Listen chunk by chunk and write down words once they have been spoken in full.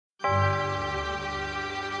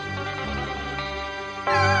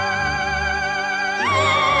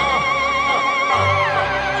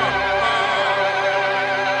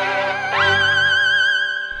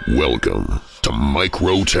Welcome to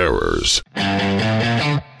Micro Terrors.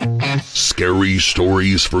 Scary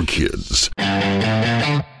stories for kids,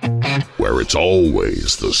 where it's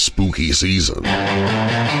always the spooky season,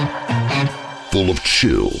 full of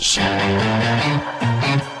chills,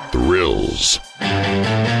 thrills,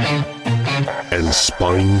 and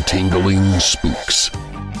spine-tingling spooks.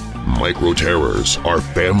 Micro Terrors are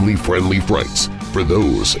family-friendly frights for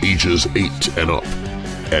those ages 8 and up.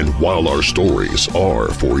 And while our stories are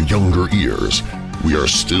for younger ears, we are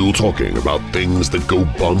still talking about things that go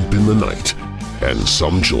bump in the night, and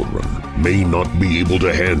some children may not be able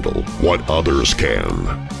to handle what others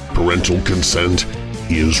can. Parental consent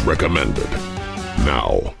is recommended.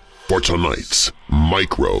 Now, for tonight's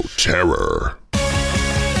Micro Terror.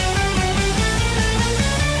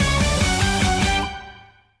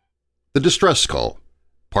 The Distress Call,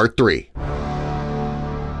 Part 3.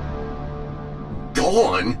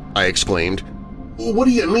 Gone? I exclaimed. What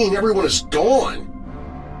do you mean everyone is gone?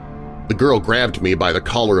 The girl grabbed me by the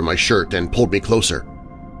collar of my shirt and pulled me closer.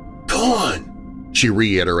 Gone, she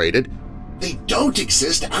reiterated. They don't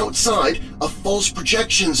exist outside of false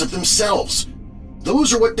projections of themselves.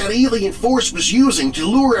 Those are what that alien force was using to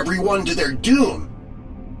lure everyone to their doom.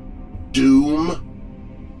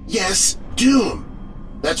 Doom? Yes,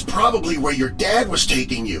 doom. That's probably where your dad was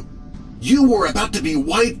taking you. You were about to be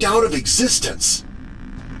wiped out of existence.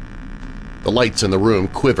 The lights in the room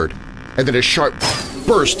quivered, and then a sharp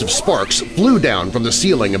burst of sparks flew down from the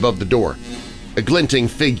ceiling above the door. A glinting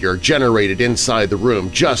figure generated inside the room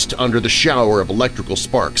just under the shower of electrical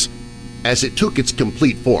sparks. As it took its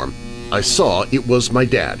complete form, I saw it was my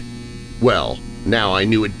dad. Well, now I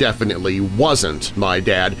knew it definitely wasn't my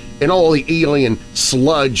dad, and all the alien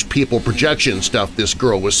sludge people projection stuff this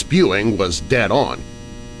girl was spewing was dead on.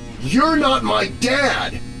 "You're not my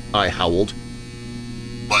dad!" I howled.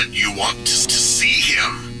 But you want to see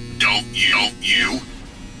him, don't you?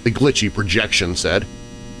 The glitchy projection said.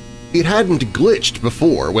 It hadn't glitched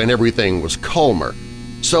before when everything was calmer,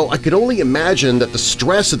 so I could only imagine that the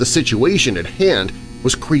stress of the situation at hand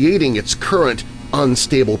was creating its current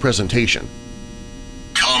unstable presentation.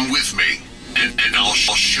 Come with me, and I'll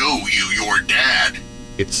show you your dad,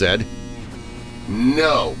 it said.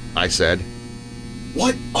 No, I said.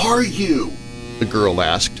 What are you? The girl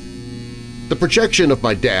asked. The projection of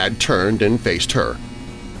my dad turned and faced her.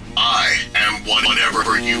 I am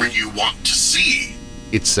whatever you want to see,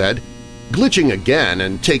 it said, glitching again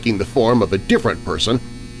and taking the form of a different person,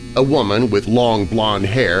 a woman with long blonde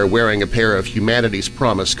hair wearing a pair of Humanity's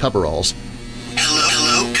Promise coveralls.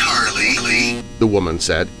 Hello, Carly, the woman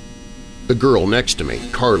said. The girl next to me,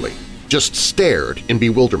 Carly, just stared in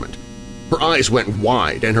bewilderment. Her eyes went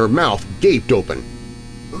wide and her mouth gaped open.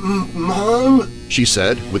 Mom? She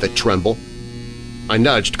said with a tremble. I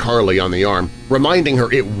nudged Carly on the arm, reminding her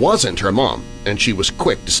it wasn't her mom, and she was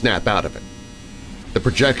quick to snap out of it. The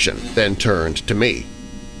projection then turned to me.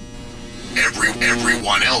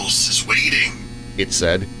 Everyone else is waiting, it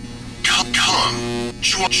said. Come,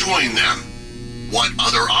 join them. What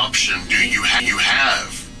other option do you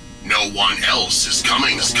have? No one else is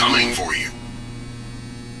coming for you.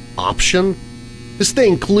 Option? This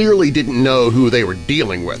thing clearly didn't know who they were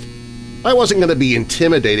dealing with. I wasn't going to be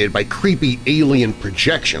intimidated by creepy alien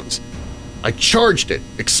projections. I charged it,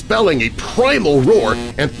 expelling a primal roar,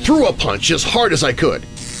 and threw a punch as hard as I could.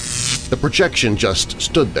 The projection just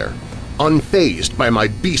stood there, unfazed by my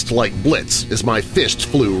beast-like blitz as my fist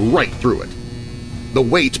flew right through it. The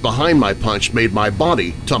weight behind my punch made my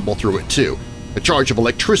body tumble through it too, a charge of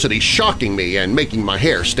electricity shocking me and making my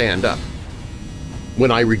hair stand up. When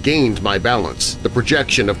I regained my balance, the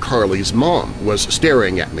projection of Carly's mom was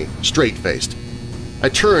staring at me, straight-faced. I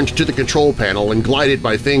turned to the control panel and glided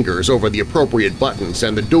my fingers over the appropriate buttons,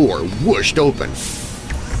 and the door whooshed open.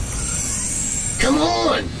 Come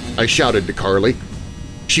on! I shouted to Carly.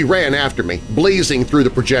 She ran after me, blazing through the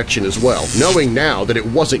projection as well, knowing now that it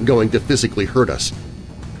wasn't going to physically hurt us.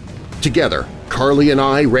 Together, Carly and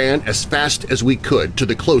I ran as fast as we could to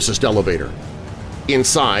the closest elevator.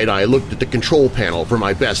 Inside, I looked at the control panel for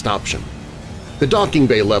my best option. The docking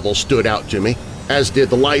bay level stood out to me, as did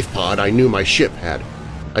the life pod I knew my ship had.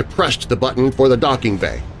 I pressed the button for the docking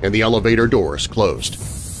bay, and the elevator doors closed.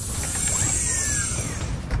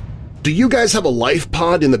 "Do you guys have a life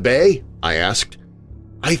pod in the bay?" I asked.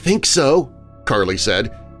 "I think so," Carly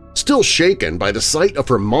said, still shaken by the sight of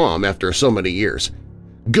her mom after so many years.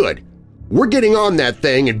 "Good. We're getting on that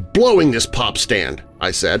thing and blowing this pop stand,"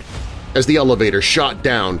 I said, as the elevator shot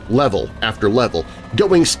down level after level,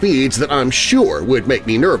 going speeds that I'm sure would make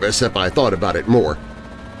me nervous if I thought about it more.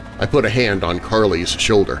 I put a hand on Carly's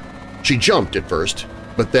shoulder. She jumped at first,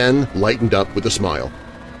 but then lightened up with a smile.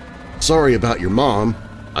 "Sorry about your mom,"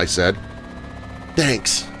 I said.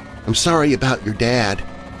 "Thanks. I'm sorry about your dad."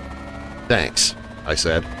 "Thanks," I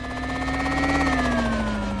said.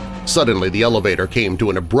 Suddenly, the elevator came to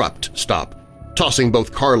an abrupt stop, tossing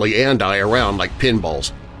both Carly and I around like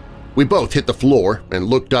pinballs. We both hit the floor and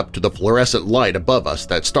looked up to the fluorescent light above us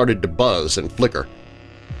that started to buzz and flicker.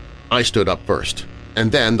 I stood up first,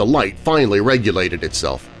 and then the light finally regulated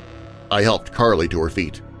itself. I helped Carly to her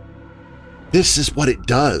feet. "This is what it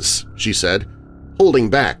does," she said, holding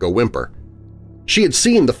back a whimper. She had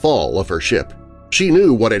seen the fall of her ship. She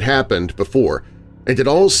knew what had happened before, and it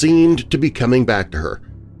all seemed to be coming back to her.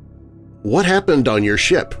 "What happened on your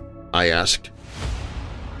ship?" I asked.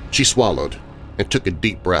 She swallowed and took a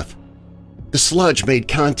deep breath. "The sludge made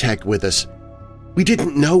contact with us. We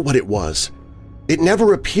didn't know what it was. It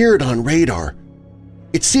never appeared on radar.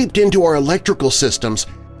 It seeped into our electrical systems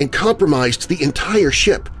and compromised the entire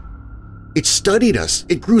ship. It studied us.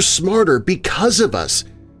 It grew smarter because of us.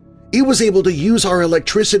 It was able to use our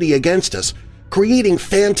electricity against us, creating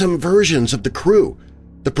phantom versions of the crew,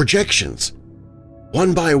 the projections.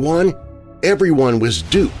 One by one, everyone was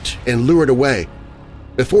duped and lured away.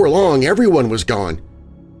 Before long, everyone was gone.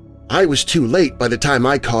 I was too late by the time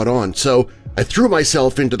I caught on, so I threw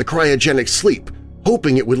myself into the cryogenic sleep,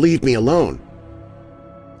 hoping it would leave me alone."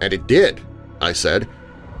 "And it did," I said.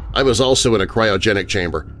 I was also in a cryogenic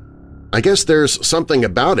chamber. I guess there's something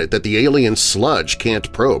about it that the alien sludge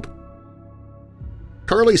can't probe.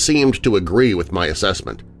 Carly seemed to agree with my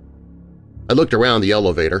assessment. I looked around the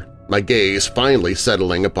elevator, my gaze finally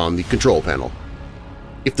settling upon the control panel.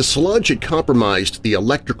 If the sludge had compromised the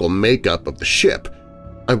electrical makeup of the ship,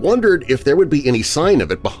 I wondered if there would be any sign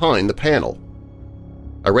of it behind the panel.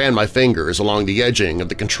 I ran my fingers along the edging of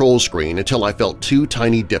the control screen until I felt two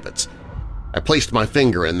tiny divots. I placed my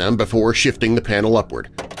finger in them before shifting the panel upward.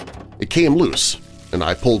 It came loose, and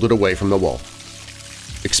I pulled it away from the wall.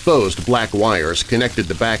 Exposed black wires connected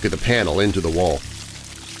the back of the panel into the wall.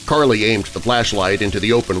 Carly aimed the flashlight into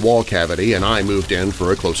the open wall cavity, and I moved in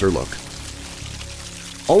for a closer look.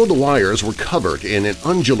 All of the wires were covered in an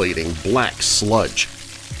undulating black sludge.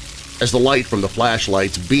 As the light from the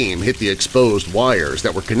flashlight's beam hit the exposed wires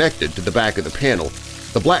that were connected to the back of the panel,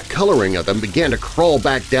 the black coloring of them began to crawl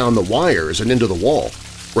back down the wires and into the wall,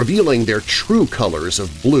 revealing their true colors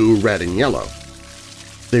of blue, red, and yellow.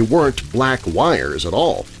 They weren't black wires at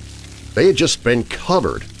all. They had just been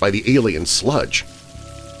covered by the alien sludge.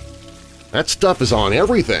 "That stuff is on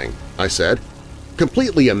everything," I said,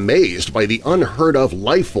 completely amazed by the unheard-of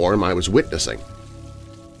life form I was witnessing.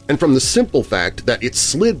 And from the simple fact that it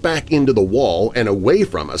slid back into the wall and away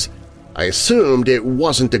from us, I assumed it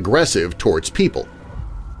wasn't aggressive towards people.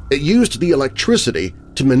 It used the electricity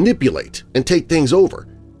to manipulate and take things over.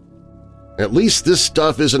 "At least this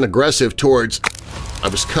stuff isn't aggressive towards—" I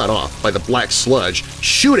was cut off by the black sludge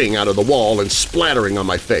shooting out of the wall and splattering on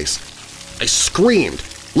my face. I screamed,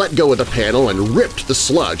 let go of the panel, and ripped the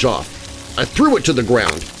sludge off. I threw it to the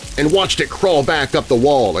ground and watched it crawl back up the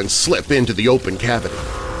wall and slip into the open cavity.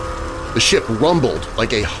 The ship rumbled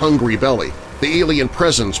like a hungry belly. The alien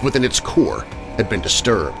presence within its core had been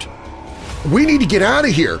disturbed. "We need to get out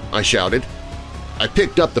of here!" I shouted. I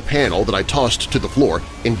picked up the panel that I tossed to the floor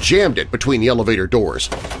and jammed it between the elevator doors.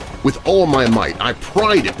 With all my might, I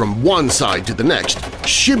pried it from one side to the next,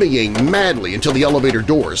 shimmying madly until the elevator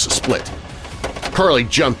doors split. Carly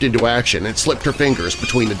jumped into action and slipped her fingers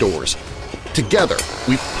between the doors. Together,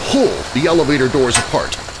 we pulled the elevator doors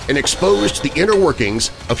apart and exposed the inner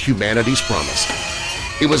workings of humanity's promise.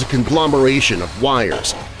 It was a conglomeration of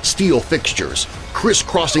wires, steel fixtures,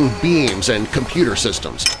 crisscrossing beams, and computer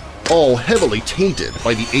systems, all heavily tainted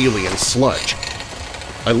by the alien sludge.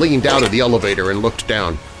 I leaned out of the elevator and looked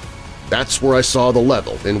down. That's where I saw the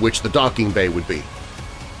level in which the docking bay would be.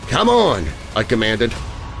 "Come on!" I commanded.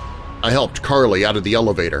 I helped Carly out of the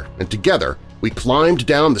elevator, and together we climbed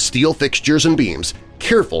down the steel fixtures and beams,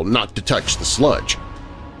 careful not to touch the sludge.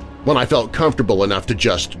 When I felt comfortable enough to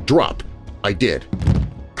just drop, I did.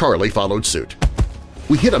 Carly followed suit.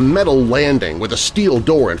 We hit a metal landing with a steel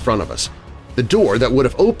door in front of us, the door that would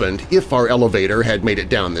have opened if our elevator had made it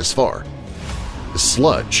down this far. The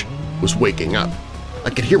sludge was waking up. I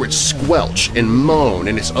could hear it squelch and moan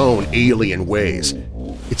in its own alien ways.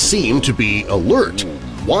 It seemed to be alert,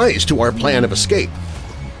 wise to our plan of escape.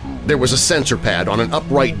 There was a sensor pad on an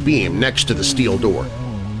upright beam next to the steel door.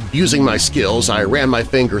 Using my skills, I ran my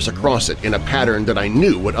fingers across it in a pattern that I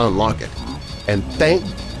knew would unlock it. And thank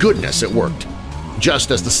goodness it worked.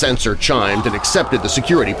 Just as the sensor chimed and accepted the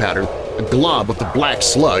security pattern, a glob of the black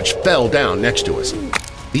sludge fell down next to us.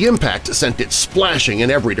 The impact sent it splashing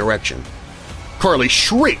in every direction. Carly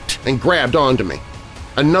shrieked and grabbed onto me.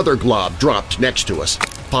 Another glob dropped next to us,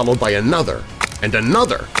 followed by another and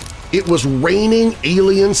another. It was raining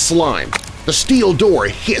alien slime. The steel door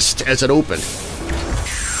hissed as it opened.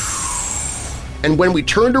 And when we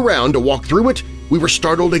turned around to walk through it, we were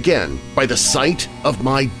startled again by the sight of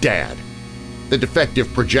my dad. The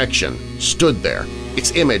defective projection stood there,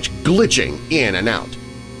 its image glitching in and out.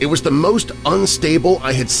 It was the most unstable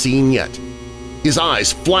I had seen yet. His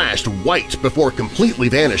eyes flashed white before completely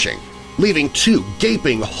vanishing, leaving 2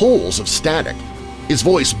 gaping holes of static. His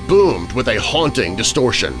voice boomed with a haunting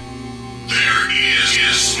distortion. "There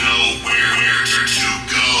is nowhere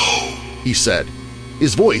to go," he said,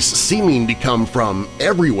 his voice seeming to come from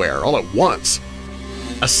everywhere all at once.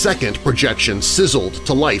 A second projection sizzled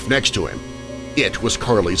to life next to him. It was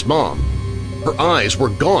Carly's mom. Her eyes were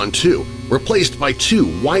gone too, replaced by 2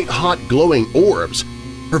 white-hot glowing orbs.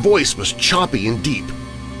 Her voice was choppy and deep.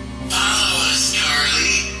 "Follow us,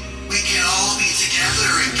 Carly. We can all be together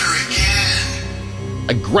again."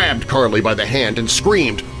 I grabbed Carly by the hand and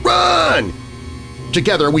screamed, "Run!"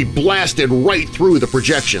 Together we blasted right through the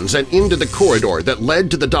projections and into the corridor that led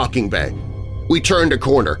to the docking bay. We turned a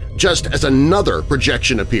corner just as another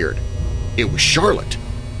projection appeared. It was Charlotte.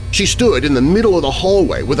 She stood in the middle of the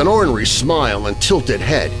hallway with an ornery smile and tilted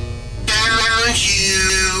head. "Found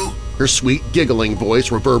you!" Her sweet, giggling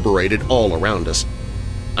voice reverberated all around us.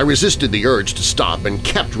 I resisted the urge to stop and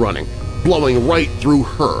kept running, blowing right through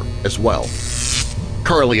her as well.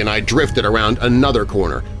 Carly and I drifted around another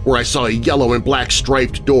corner where I saw a yellow and black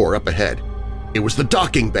striped door up ahead. It was the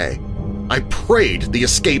docking bay. I prayed the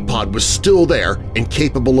escape pod was still there and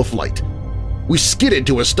capable of flight. We skidded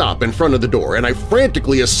to a stop in front of the door, and I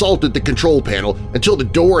frantically assaulted the control panel until the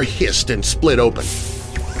door hissed and split open.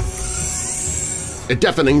 A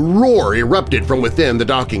deafening roar erupted from within the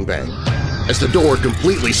docking bay. As the door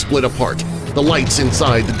completely split apart, the lights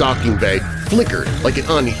inside the docking bay flickered like an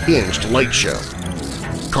unhinged light show.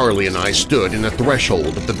 Carly and I stood in the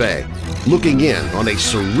threshold of the bay, looking in on a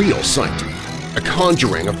surreal sight, a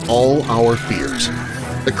conjuring of all our fears.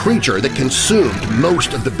 The creature that consumed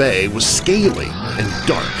most of the bay was scaly and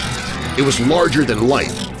dark. It was larger than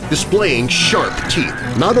life, displaying sharp teeth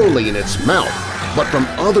not only in its mouth, but from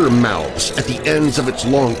other mouths at the ends of its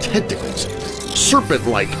long tentacles.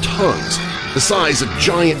 Serpent-like tongues, the size of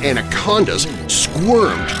giant anacondas,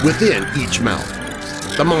 squirmed within each mouth.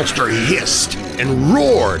 The monster hissed and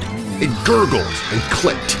roared, it gurgled and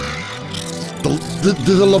clicked.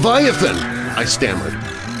 The Leviathan, I stammered.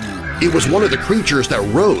 It was one of the creatures that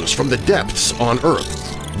rose from the depths on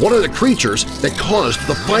Earth, one of the creatures that caused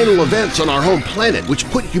the final events on our home planet which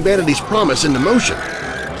put humanity's promise into motion.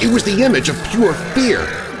 It was the image of pure fear,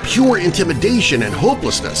 pure intimidation and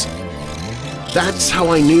hopelessness. That's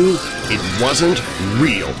how I knew it wasn't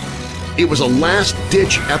real. It was a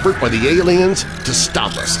last-ditch effort by the aliens to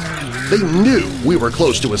stop us. They knew we were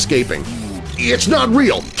close to escaping. "It's not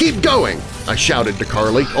real! Keep going!" I shouted to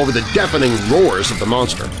Carly over the deafening roars of the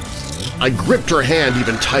monster. I gripped her hand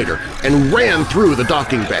even tighter and ran through the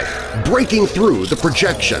docking bay, breaking through the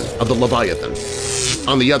projection of the Leviathan.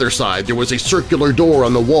 On the other side there was a circular door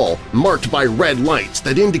on the wall marked by red lights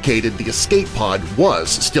that indicated the escape pod was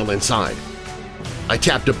still inside. I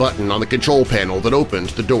tapped a button on the control panel that opened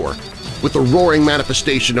the door. With the roaring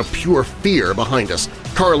manifestation of pure fear behind us,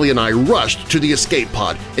 Carly and I rushed to the escape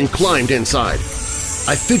pod and climbed inside.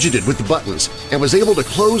 I fidgeted with the buttons and was able to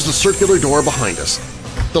close the circular door behind us.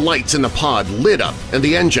 The lights in the pod lit up and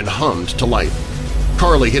the engine hummed to life.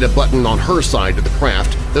 Carly hit a button on her side of the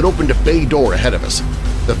craft that opened a bay door ahead of us.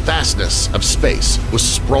 The vastness of space was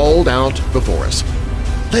sprawled out before us.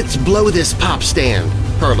 "Let's blow this pop stand,"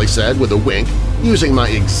 Carly said with a wink, using my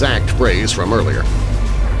exact phrase from earlier.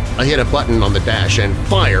 I hit a button on the dash and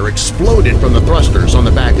fire exploded from the thrusters on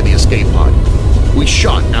the back of the escape pod. We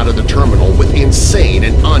shot out of the terminal with insane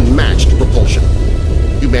and unmatched propulsion.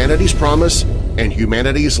 Humanity's promise and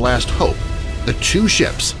humanity's last hope, the 2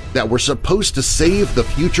 ships that were supposed to save the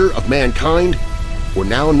future of mankind, were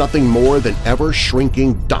now nothing more than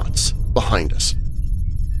ever-shrinking dots behind us.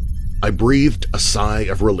 I breathed a sigh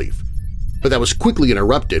of relief, but that was quickly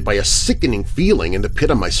interrupted by a sickening feeling in the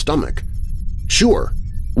pit of my stomach. Sure,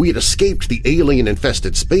 we had escaped the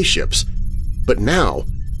alien-infested spaceships, but now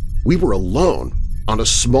we were alone on a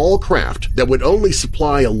small craft that would only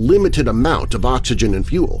supply a limited amount of oxygen and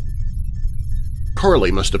fuel.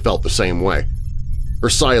 Carly must have felt the same way. Her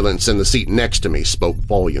silence in the seat next to me spoke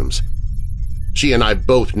volumes. She and I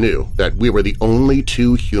both knew that we were the only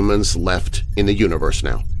 2 humans left in the universe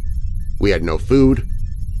now. We had no food,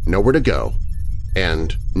 nowhere to go,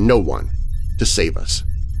 and no one to save us.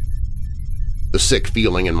 The sick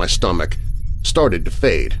feeling in my stomach started to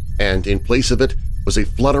fade, and in place of it, was a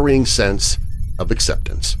fluttering sense of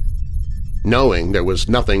acceptance. Knowing there was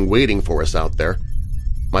nothing waiting for us out there,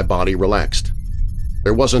 my body relaxed.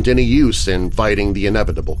 There wasn't any use in fighting the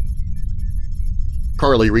inevitable.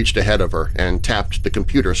 Carly reached ahead of her and tapped the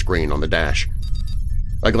computer screen on the dash.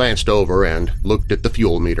 I glanced over and looked at the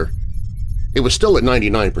fuel meter. It was still at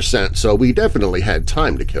 99%, so we definitely had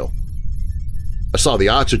time to kill. I saw the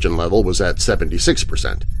oxygen level was at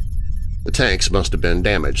 76%. The tanks must have been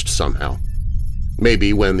damaged somehow.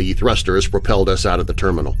 Maybe when the thrusters propelled us out of the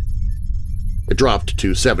terminal. It dropped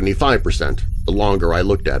to 75% the longer I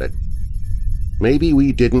looked at it. Maybe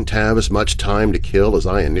we didn't have as much time to kill as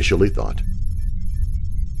I initially thought.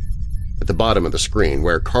 At the bottom of the screen,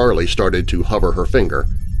 where Carly started to hover her finger,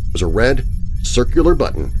 was a red, circular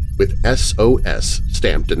button with SOS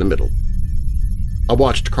stamped in the middle. I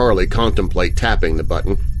watched Carly contemplate tapping the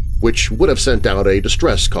button, which would have sent out a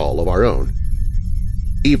distress call of our own.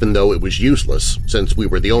 Even though it was useless, since we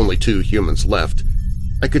were the only 2 humans left,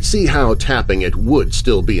 I could see how tapping it would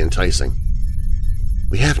still be enticing.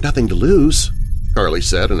 "We have nothing to lose," Carly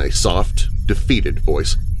said in a soft, defeated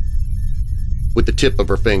voice. With the tip of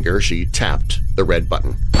her finger, she tapped the red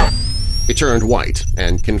button. It turned white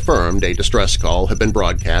and confirmed a distress call had been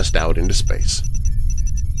broadcast out into space.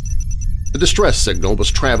 The distress signal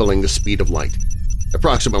was traveling the speed of light,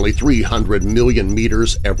 approximately 300 million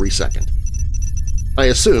meters every second. I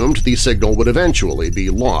assumed the signal would eventually be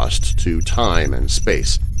lost to time and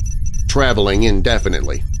space, traveling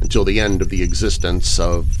indefinitely until the end of the existence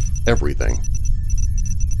of everything.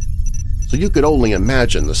 So you could only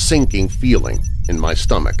imagine the sinking feeling in my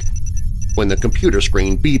stomach when the computer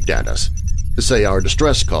screen beeped at us to say our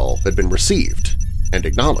distress call had been received and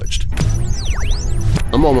acknowledged.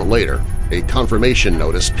 A moment later, a confirmation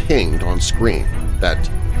notice pinged on screen that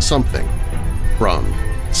something from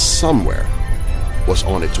somewhere was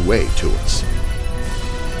on its way to us.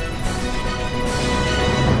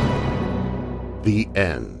 The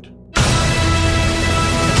end.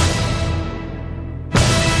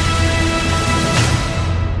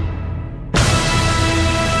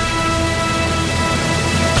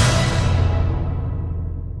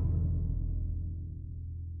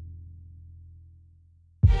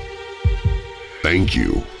 Thank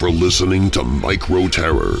you for listening to Micro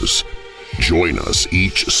Terrors. Join us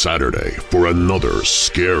each Saturday for another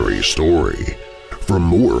scary story. For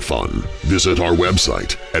more fun, visit our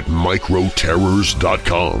website at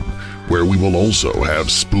microterrors.com, where we will also have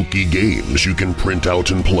spooky games you can print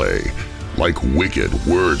out and play, like wicked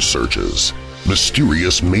word searches,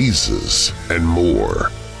 mysterious mazes, and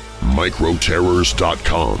more.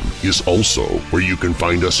 Microterrors.com is also where you can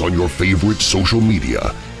find us on your favorite social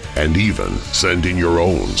media and even send in your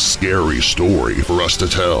own scary story for us to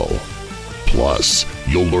tell. Plus,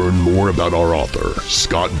 you'll learn more about our author,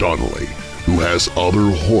 Scott Donnelly, who has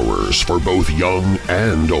other horrors for both young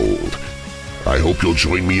and old. I hope you'll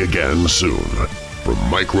join me again soon for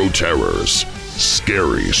Micro Terrors,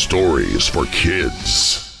 Scary Stories for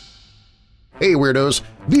Kids. Hey Weirdos!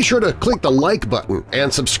 Be sure to click the like button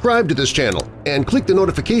and subscribe to this channel, and click the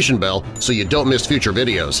notification bell so you don't miss future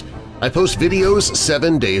videos. I post videos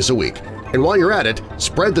 7 days a week. And while you're at it,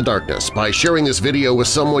 spread the darkness by sharing this video with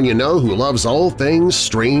someone you know who loves all things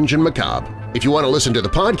strange and macabre. If you want to listen to the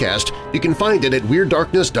podcast, you can find it at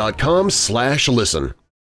WeirdDarkness.com/listen.